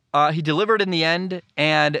 He delivered in the end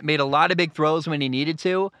and made a lot of big throws when he needed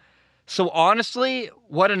to. So honestly,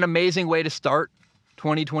 what an amazing way to start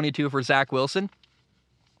 2022 for Zach Wilson.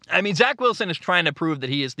 I mean, Zach Wilson is trying to prove that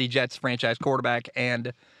he is the Jets franchise quarterback.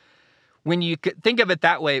 And when you think of it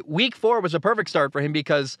that way, week 4 was a perfect start for him,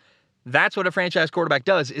 because that's what a franchise quarterback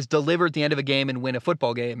does, is deliver at the end of a game and win a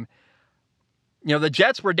football game. You know, the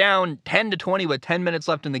Jets were down 10-20 with 10 minutes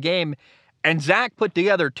left in the game, and Zach put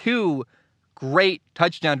together 2 great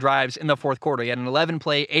touchdown drives in the fourth quarter. He had an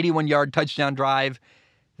 11-play, 81-yard touchdown drive,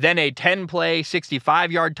 then a 10-play,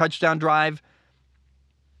 65-yard touchdown drive.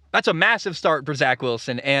 That's a massive start for Zach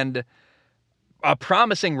Wilson and a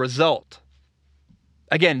promising result.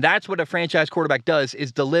 Again, that's what a franchise quarterback does,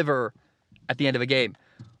 is deliver at the end of a game.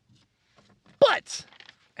 But,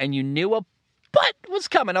 and you knew a but was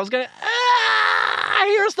coming. I was going to,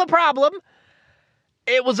 here's the problem.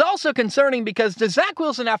 It was also concerning because does Zach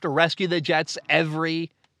Wilson have to rescue the Jets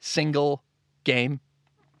every single game?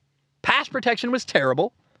 Pass protection was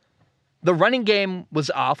terrible. The running game was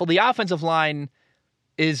awful. The offensive line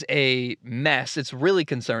is a mess. It's really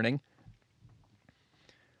concerning.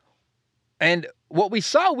 And what we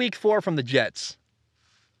saw week 4 from the Jets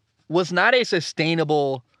was not a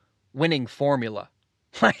sustainable winning formula.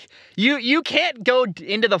 Like, you can't go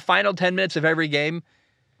into the final 10 minutes of every game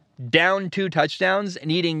down 2 touchdowns and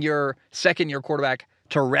needing your second-year quarterback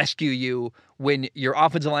to rescue you when your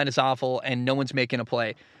offensive line is awful and no one's making a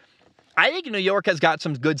play. I think New York has got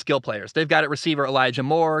some good skill players. They've got a receiver, Elijah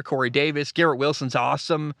Moore, Corey Davis, Garrett Wilson's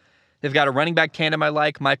awesome. They've got a running back tandem I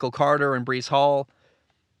like, Michael Carter and Breece Hall.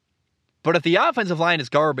 But if the offensive line is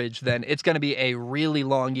garbage, then it's going to be a really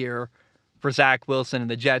long year for Zach Wilson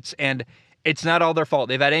and the Jets. And it's not all their fault.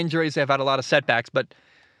 They've had injuries. They've had a lot of setbacks. But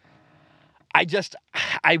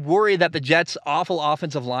I worry that the Jets' awful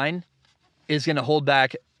offensive line is going to hold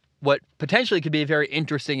back what potentially could be a very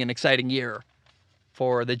interesting and exciting year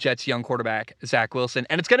for the Jets' young quarterback, Zach Wilson.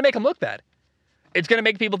 And it's going to make him look bad. it's going to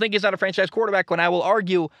make people think he's not a franchise quarterback when I will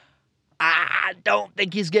argue I don't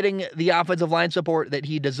think he's getting the offensive line support that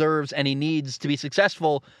he deserves and he needs to be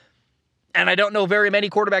successful. And I don't know very many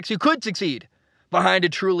quarterbacks who could succeed behind a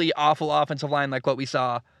truly awful offensive line like what we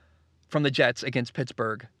saw from the Jets against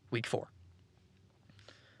Pittsburgh week 4.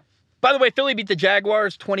 By the way, Philly beat the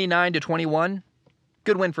Jaguars 29-21.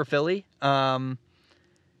 Good win for Philly. The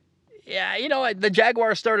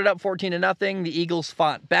Jaguars started up 14-0. The Eagles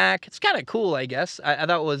fought back. It's kind of cool, I guess. I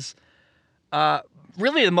thought it was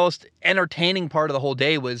really the most entertaining part of the whole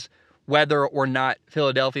day was whether or not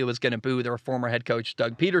Philadelphia was going to boo their former head coach,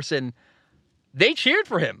 Doug Peterson. They cheered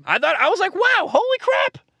for him. I was like, wow, holy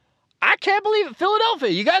crap. I can't believe it. Philadelphia,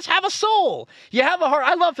 you guys have a soul. You have a heart.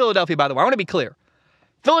 I love Philadelphia, by the way. I want to be clear.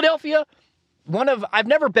 Philadelphia, I've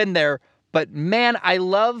never been there, but man, I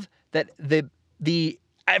love that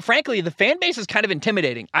frankly, the fan base is kind of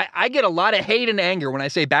intimidating. I get a lot of hate and anger when I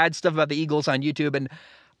say bad stuff about the Eagles on YouTube, and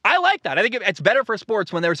I like that. I think it's better for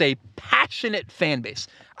sports when there's a passionate fan base.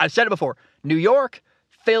 I've said it before. New York,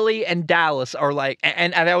 Philly, and Dallas are like,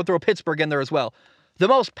 and I would throw Pittsburgh in there as well, the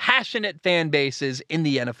most passionate fan bases in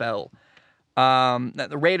the NFL.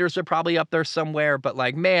 The Raiders are probably up there somewhere, but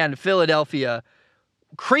like, man, Philadelphia,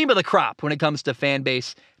 cream of the crop when it comes to fan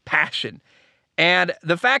base passion. And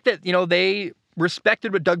the fact that, they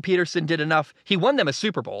respected what Doug Peterson did enough, he won them a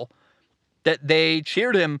Super Bowl, that they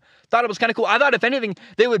cheered him, thought it was kind of cool. I thought if anything,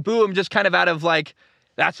 they would boo him just kind of out of like,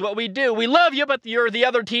 that's what we do. We love you, but you're the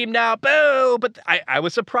other team now. Boo! But I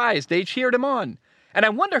was surprised. They cheered him on. And I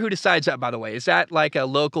wonder who decides that, by the way. Is that like a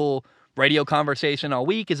local radio conversation all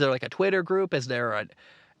week? Is there like a Twitter group? Is there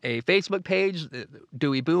a Facebook page? Do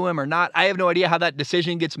we boo him or not? I have no idea how that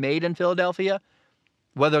decision gets made in Philadelphia,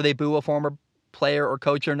 whether they boo a former player or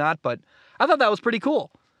coach or not. But I thought that was pretty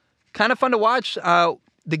cool. Kind of fun to watch.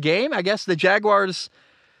 The game, I guess the Jaguars,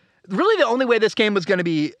 really the only way this game was going to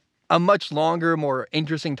be a much longer, more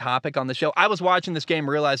interesting topic on the show. I was watching this game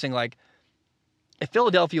realizing, like, if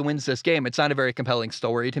Philadelphia wins this game, it's not a very compelling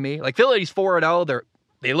story to me. Like, Philly's 4-0.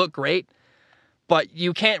 They look great, but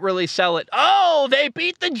you can't really sell it. Oh, they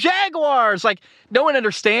beat the Jaguars. Like, no one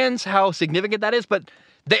understands how significant that is, but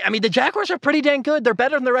the Jaguars are pretty dang good. They're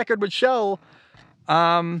better than the record would show.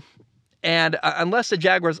 And unless the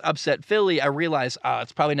Jaguars upset Philly, I realize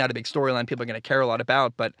it's probably not a big storyline people are going to care a lot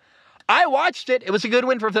about, but I watched it. It was a good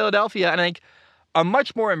win for Philadelphia, and I think a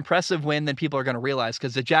much more impressive win than people are going to realize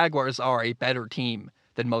because the Jaguars are a better team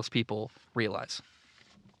than most people realize.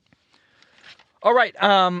 All right,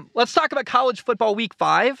 let's talk about college football week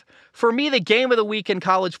 5. For me, the game of the week in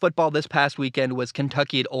college football this past weekend was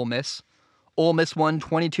Kentucky at Ole Miss. Ole Miss won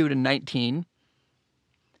 22-19.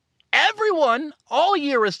 Everyone all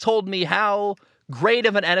year has told me how great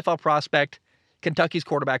of an NFL prospect Kentucky's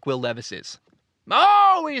quarterback Will Levis is.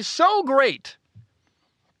 Oh, he's so great.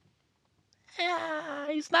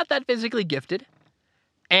 He's not that physically gifted.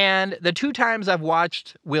 And the 2 times I've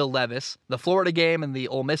watched Will Levis, the Florida game and the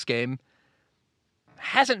Ole Miss game,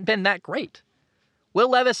 hasn't been that great. Will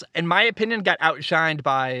Levis, in my opinion, got outshined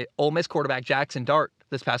by Ole Miss quarterback Jackson Dart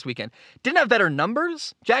this past weekend. Didn't have better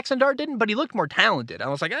numbers, Jackson Dart didn't, but he looked more talented. I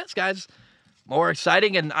was like, this guy's more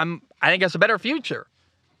exciting, and I think has a better future.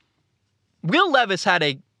 Will Levis had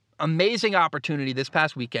an amazing opportunity this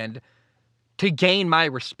past weekend to gain my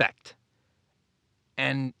respect,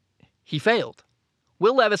 and he failed.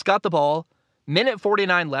 Will Levis got the ball, minute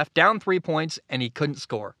 49 left, down 3 points, and he couldn't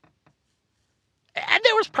score. And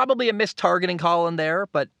there was probably a missed targeting call in there,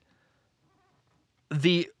 but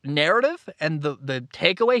the narrative and the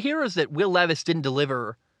takeaway here is that Will Levis didn't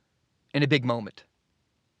deliver in a big moment.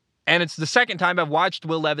 And it's the second time I've watched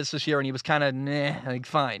Will Levis this year, and he was kind of,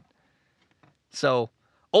 fine. So,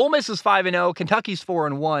 Ole Miss is 5-0, Kentucky's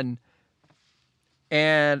 4-1,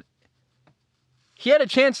 and he had a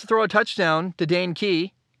chance to throw a touchdown to Dane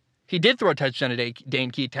Key. He did throw a touchdown to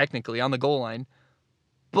Dane Key, technically, on the goal line.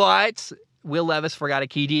 But Will Levis forgot a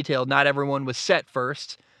key detail. Not everyone was set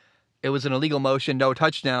first. It was an illegal motion, no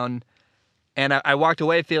touchdown. And I walked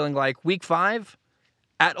away feeling like week 5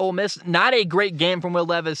 at Ole Miss, not a great game from Will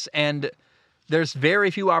Levis. And there's very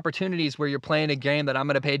few opportunities where you're playing a game that I'm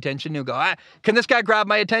going to pay attention to and go, can this guy grab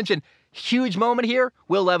my attention? Huge moment here.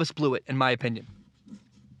 Will Levis blew it, in my opinion.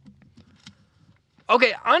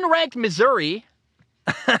 Okay, unranked Missouri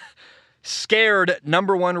scared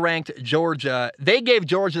number 1 ranked Georgia. They gave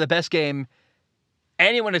Georgia the best game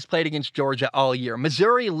anyone has played against Georgia all year.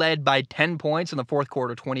 Missouri led by 10 points in the fourth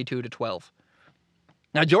quarter, 22-12.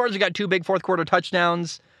 Now, Georgia got 2 big fourth quarter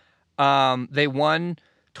touchdowns. They won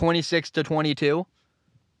 26-22.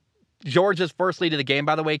 Georgia's first lead of the game,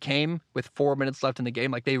 by the way, came with 4 minutes left in the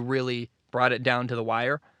game. Like, they really brought it down to the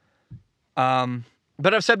wire.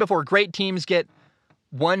 But I've said before, great teams get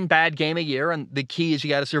one bad game a year, and the key is you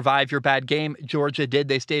got to survive your bad game. Georgia did.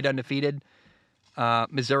 They stayed undefeated.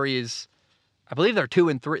 Missouri is, I believe they're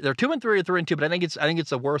 2-3. They're 2-3 or 3-2, but I think it's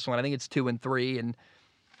the worst one. I think it's 2-3, and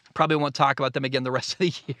probably won't talk about them again the rest of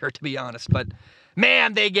the year, to be honest. But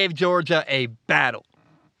man, they gave Georgia a battle.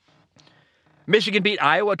 Michigan beat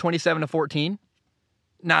Iowa 27-14.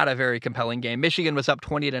 Not a very compelling game. Michigan was up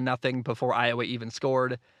 20-0 before Iowa even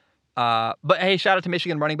scored. But hey, shout out to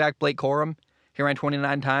Michigan running back Blake Corum. He ran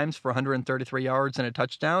 29 times for 133 yards and a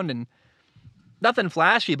touchdown, and nothing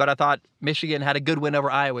flashy, but I thought Michigan had a good win over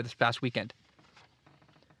Iowa this past weekend.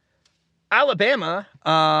 Alabama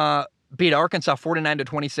beat Arkansas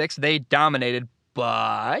 49-26. They dominated,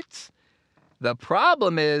 but the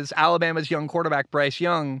problem is Alabama's young quarterback Bryce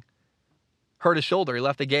Young hurt his shoulder. He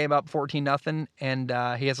left the game up 14-0,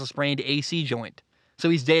 and he has a sprained AC joint. So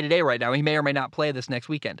he's day-to-day right now. He may or may not play this next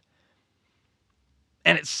weekend.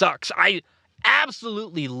 And it sucks. I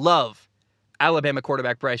absolutely love Alabama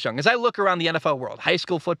quarterback Bryce Young. As I look around the NFL world, high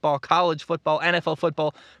school football, college football, NFL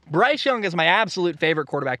football, Bryce Young is my absolute favorite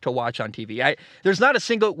quarterback to watch on TV. There's not a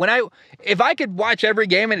single, if I could watch every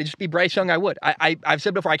game and it'd just be Bryce Young, I would. I've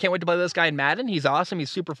said before, I can't wait to play this guy in Madden. He's awesome.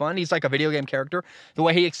 He's super fun. He's like a video game character. The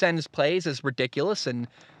way he extends plays is ridiculous, and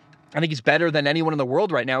I think he's better than anyone in the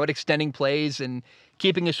world right now at extending plays and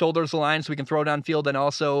keeping his shoulders aligned so he can throw downfield and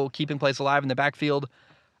also keeping plays alive in the backfield.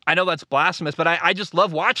 I know that's blasphemous, but I just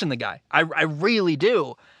love watching the guy. I really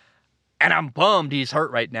do. And I'm bummed he's hurt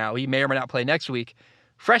right now. He may or may not play next week.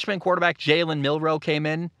 Freshman quarterback Jalen Milroe came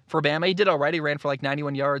in for Bama. He did all right. He ran for like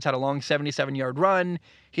 91 yards, had a long 77-yard run.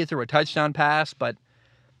 He threw a touchdown pass. But,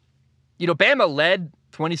 Bama led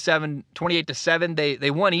 28-7. They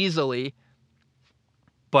won easily.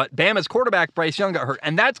 But Bama's quarterback, Bryce Young, got hurt.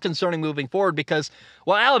 And that's concerning moving forward because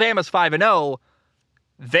while Alabama's 5-0,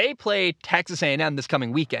 they play Texas A&M this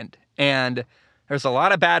coming weekend, and there's a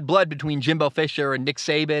lot of bad blood between Jimbo Fisher and Nick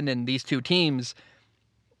Saban and these two teams.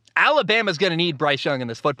 Alabama's going to need Bryce Young in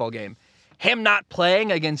this football game. Him not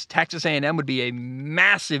playing against Texas A&M would be a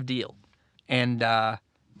massive deal, and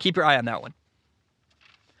keep your eye on that one.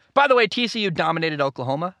 By the way, TCU dominated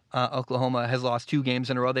Oklahoma. Oklahoma has lost 2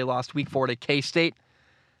 games in a row. They lost Week 4 to K-State.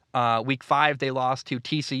 Week 5, they lost to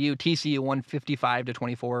TCU. TCU won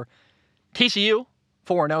 55-24. TCU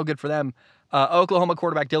 4-0, good for them. Oklahoma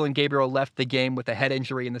quarterback Dylan Gabriel left the game with a head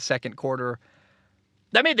injury in the second quarter.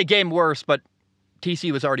 That made the game worse, but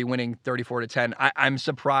TCU was already winning 34-10. I'm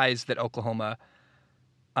surprised that Oklahoma,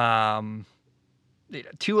 2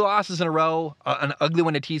 losses in a row, an ugly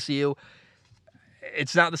one to TCU.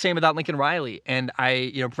 It's not the same without Lincoln Riley. And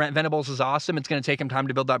Brent Venables is awesome. It's going to take him time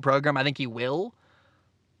to build that program. I think he will.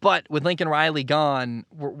 But with Lincoln Riley gone,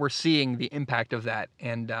 we're seeing the impact of that.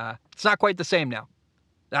 And it's not quite the same now.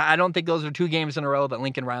 I don't think those are 2 games in a row that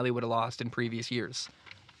Lincoln Riley would have lost in previous years.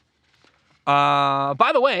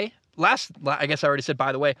 By the way, I guess I already said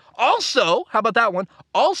by the way. Also, how about that one?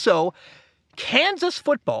 Also, Kansas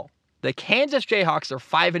football. The Kansas Jayhawks are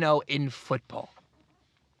 5-0 in football.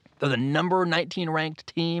 They're the number 19 ranked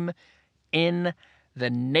team in the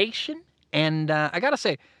nation. And I got to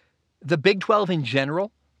say, the Big 12 in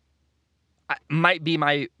general might be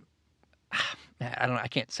my... I don't know. I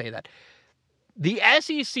can't say that. The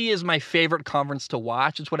SEC is my favorite conference to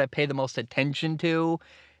watch. It's what I pay the most attention to.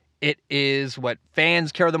 It is what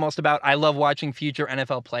fans care the most about. I love watching future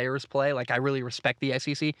NFL players play. I really respect the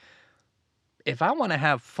SEC. If I want to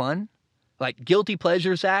have fun, like guilty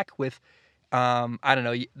pleasure Zach with, I don't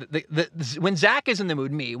know, when Zach is in the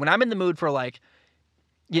mood, when I'm in the mood for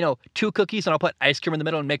 2 cookies and I'll put ice cream in the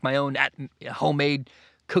middle and make my own homemade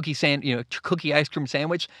cookie ice cream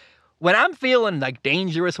sandwich. When I'm feeling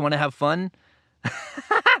dangerous and want to have fun,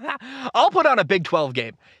 I'll put on a Big 12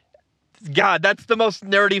 game. God, that's the most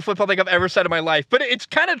nerdy football thing I've ever said in my life. But it's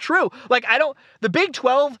kind of true. The Big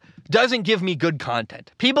 12 doesn't give me good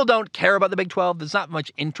content. People don't care about the Big 12. There's not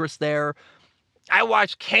much interest there. I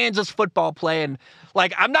watch Kansas football play and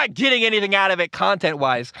I'm not getting anything out of it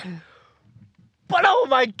content-wise. But oh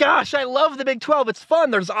my gosh, I love the Big 12. It's fun.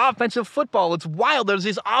 There's offensive football. It's wild. There's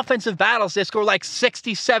these offensive battles. They score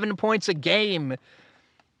 67 points a game.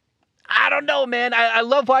 I don't know, man. I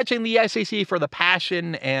love watching the SEC for the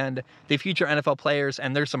passion and the future NFL players,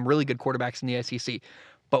 and there's some really good quarterbacks in the SEC.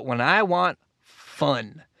 But when I want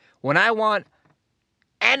fun, when I want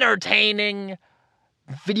entertaining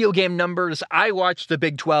video game numbers, I watch the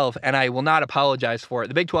Big 12, and I will not apologize for it.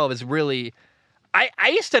 The Big 12 is really... I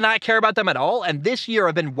used to not care about them at all, and this year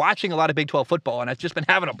I've been watching a lot of Big 12 football, and I've just been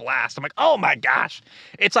having a blast. I'm like, oh my gosh.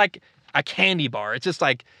 It's like a candy bar. It's just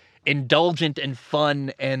indulgent and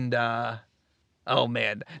fun, and Oh,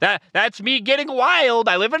 man. That's me getting wild.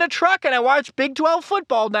 I live in a truck and I watch Big 12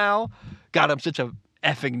 football now. God, I'm such a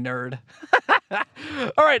effing nerd.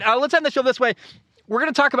 All right, let's end the show this way. We're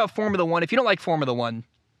going to talk about Formula One. If you don't like Formula One,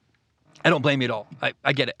 I don't blame you at all.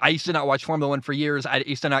 I get it. I used to not watch Formula One for years. I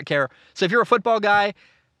used to not care. So if you're a football guy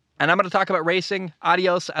and I'm going to talk about racing,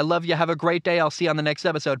 adios. I love you. Have a great day. I'll see you on the next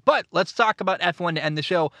episode. But let's talk about F1 to end the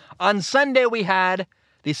show. On Sunday, we had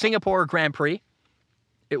the Singapore Grand Prix.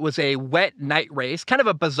 It was a wet night race, kind of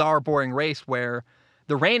a bizarre, boring race where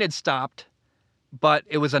the rain had stopped, but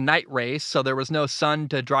it was a night race, so there was no sun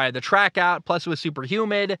to dry the track out. Plus, it was super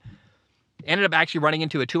humid. Ended up actually running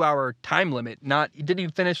into a 2-hour time limit. Didn't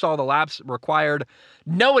even finish all the laps required.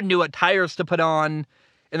 No one knew what tires to put on.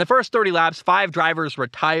 In the first 30 laps, 5 drivers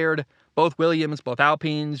retired. Both Williams, both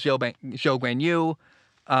Alpines, Zhou Guan Yu.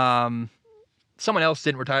 Someone else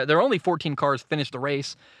didn't retire. There were only 14 cars finished the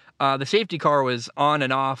race. The safety car was on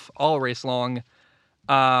and off all race long.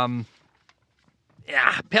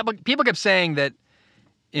 People kept saying that,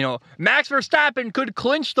 Max Verstappen could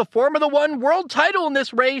clinch the Formula One world title in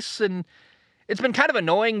this race. And it's been kind of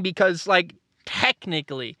annoying because,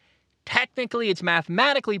 technically, it's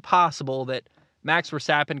mathematically possible that Max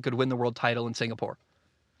Verstappen could win the world title in Singapore.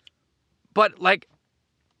 But,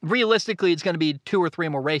 realistically, it's going to be 2 or 3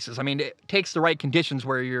 more races. I mean, it takes the right conditions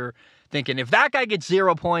where you're thinking, if that guy gets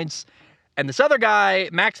 0 points and this other guy,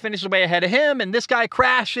 Max finishes way ahead of him and this guy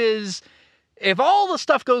crashes, if all the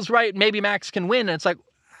stuff goes right, maybe Max can win. And it's like,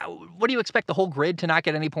 what do you expect, the whole grid to not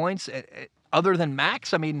get any points other than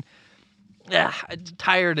Max? I mean, I'm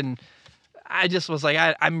tired, and I just was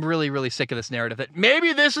like, I'm really, really sick of this narrative that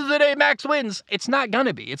maybe this is the day Max wins. It's not going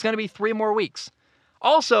to be. It's going to be 3 more weeks.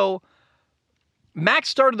 Also, Max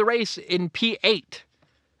started the race in P8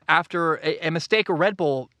 after a mistake of Red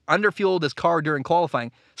Bull underfueled his car during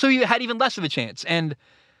qualifying. So he had even less of a chance. And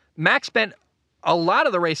Max spent a lot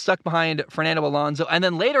of the race stuck behind Fernando Alonso and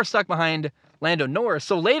then later stuck behind Lando Norris.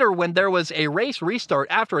 So later, when there was a race restart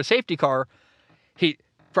after a safety car,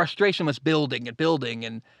 frustration was building and building,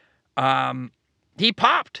 and he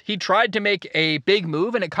popped. He tried to make a big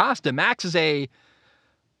move, and it cost him. Max is a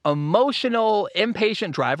emotional,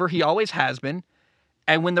 impatient driver. He always has been.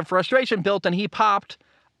 And when the frustration built and he popped,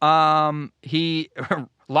 he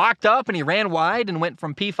locked up and he ran wide and went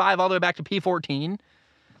from P5 all the way back to P14.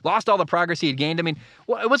 Lost all the progress he had gained. I mean,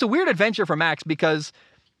 it was a weird adventure for Max because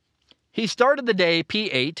he started the day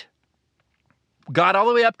P8, got all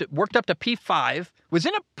the way worked up to P5, was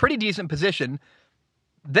in a pretty decent position,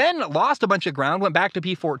 then lost a bunch of ground, went back to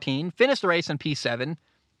P14, finished the race in P7.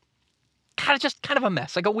 Kind of a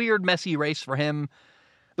mess, like a weird, messy race for him.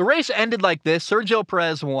 The race ended like this. Sergio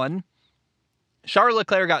Perez won. Charles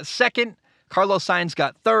Leclerc got second. Carlos Sainz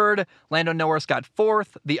got third. Lando Norris got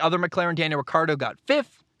fourth. The other McLaren, Daniel Ricciardo, got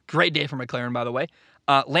fifth. Great day for McLaren, by the way.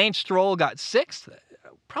 Lance Stroll got sixth.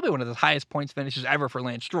 Probably one of the highest points finishes ever for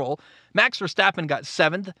Lance Stroll. Max Verstappen got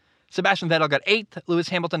seventh. Sebastian Vettel got eighth. Lewis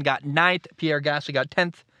Hamilton got ninth. Pierre Gasly got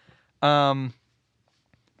 10th.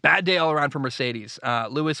 Bad day all around for Mercedes.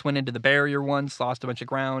 Lewis went into the barrier once, lost a bunch of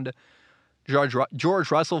ground.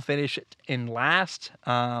 George Russell finished in last.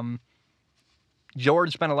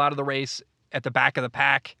 George spent a lot of the race at the back of the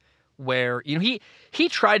pack where, he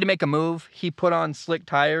tried to make a move. He put on slick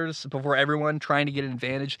tires before everyone, trying to get an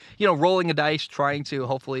advantage. Rolling the dice, trying to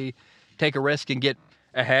hopefully take a risk and get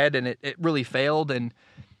ahead, and it really failed. And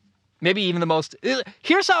maybe even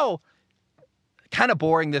here's how kind of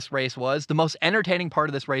boring this race was. The most entertaining part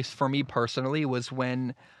of this race for me personally was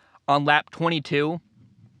when on lap 22,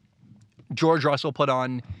 George Russell put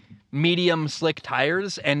on medium slick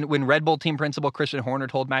tires, and when Red Bull team principal Christian Horner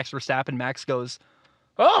told Max Verstappen, Max goes,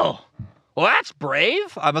 "Oh, well, that's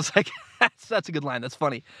brave." I was like, that's a good line. That's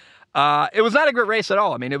funny. It was not a great race at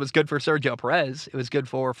all. I mean, it was good for Sergio Perez. It was good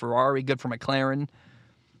for Ferrari, good for McLaren.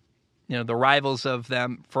 The rivals of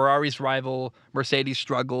them, Ferrari's rival Mercedes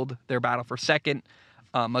struggled, their battle for second.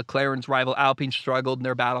 McLaren's rival Alpine struggled in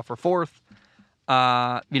their battle for fourth.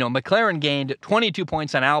 McLaren gained 22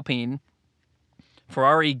 points on Alpine.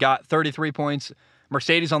 Ferrari got 33 points.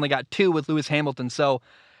 Mercedes only got 2 with Lewis Hamilton. So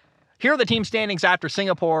here are the team standings after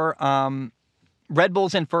Singapore. Red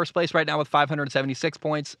Bull's in first place right now with 576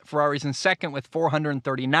 points. Ferrari's in second with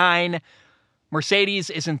 439. Mercedes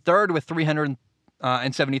is in third with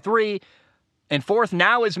 373. And fourth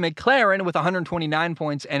now is McLaren with 129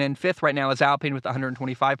 points. And in fifth right now is Alpine with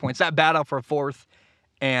 125 points. That battle for fourth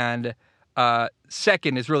and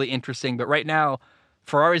second is really interesting. But right now,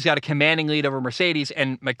 Ferrari's got a commanding lead over Mercedes,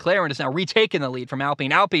 and McLaren has now retaken the lead from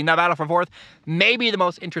Alpine. Alpine, that battle for fourth, maybe the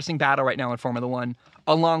most interesting battle right now in Formula One,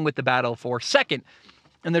 along with the battle for second.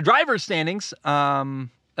 In the drivers' standings,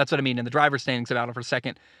 That's what I mean. In the driver's standings, the battle for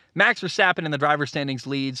second. Max Verstappen in the driver's standings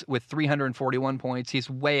leads with 341 points. He's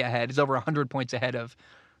way ahead. He's over 100 points ahead of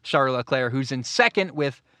Charles Leclerc, who's in second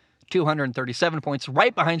with 237 points.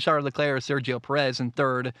 Right behind Charles Leclerc is Sergio Perez in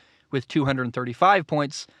third with 235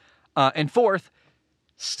 points. And fourth,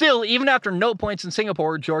 still, even after no points in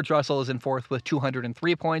Singapore, George Russell is in fourth with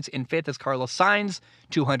 203 points. In fifth is Carlos Sainz,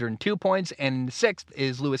 202 points. And in sixth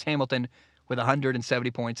is Lewis Hamilton with 170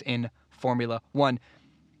 points in Formula One.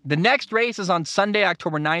 The next race is on Sunday,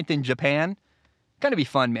 October 9th in Japan. Going to be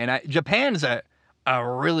fun, man. Japan's a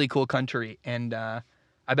really cool country, and I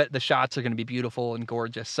bet the shots are going to be beautiful and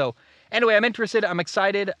gorgeous. So anyway, I'm interested. I'm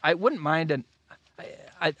excited. I wouldn't mind.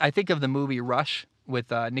 I think of the movie Rush with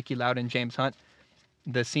Niki Lauda and James Hunt.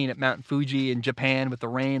 The scene at Mount Fuji in Japan with the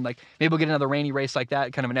rain. Like, maybe we'll get another rainy race like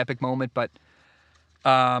that. Kind of an epic moment. But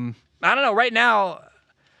I don't know. Right now,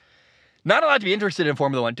 not a lot to be interested in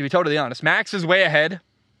Formula One, to be totally honest. Max is way ahead.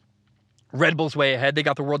 Red Bull's way ahead. They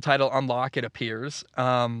got the world title on lock, it appears.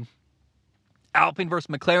 Alpine versus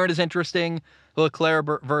McLaren is interesting.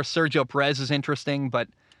 Leclerc versus Sergio Perez is interesting, but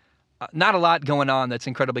not a lot going on that's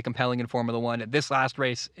incredibly compelling in Formula One. This last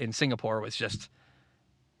race in Singapore was just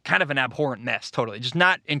kind of an abhorrent mess, totally. Just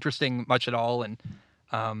not interesting much at all, and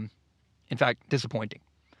in fact, disappointing.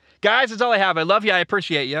 Guys, that's all I have. I love you. I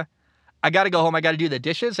appreciate you. I got to go home. I got to do the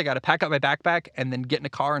dishes. I got to pack up my backpack and then get in a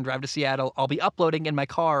car and drive to Seattle. I'll be uploading in my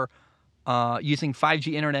car using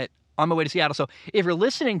 5G internet on my way to Seattle. So if you're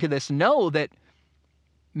listening to this, know that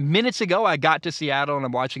minutes ago I got to Seattle and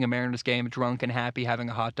I'm watching a Mariners game, drunk and happy, having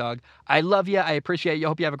a hot dog. I love you. I appreciate you. I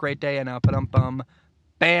hope you have a great day. And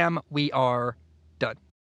bam, we are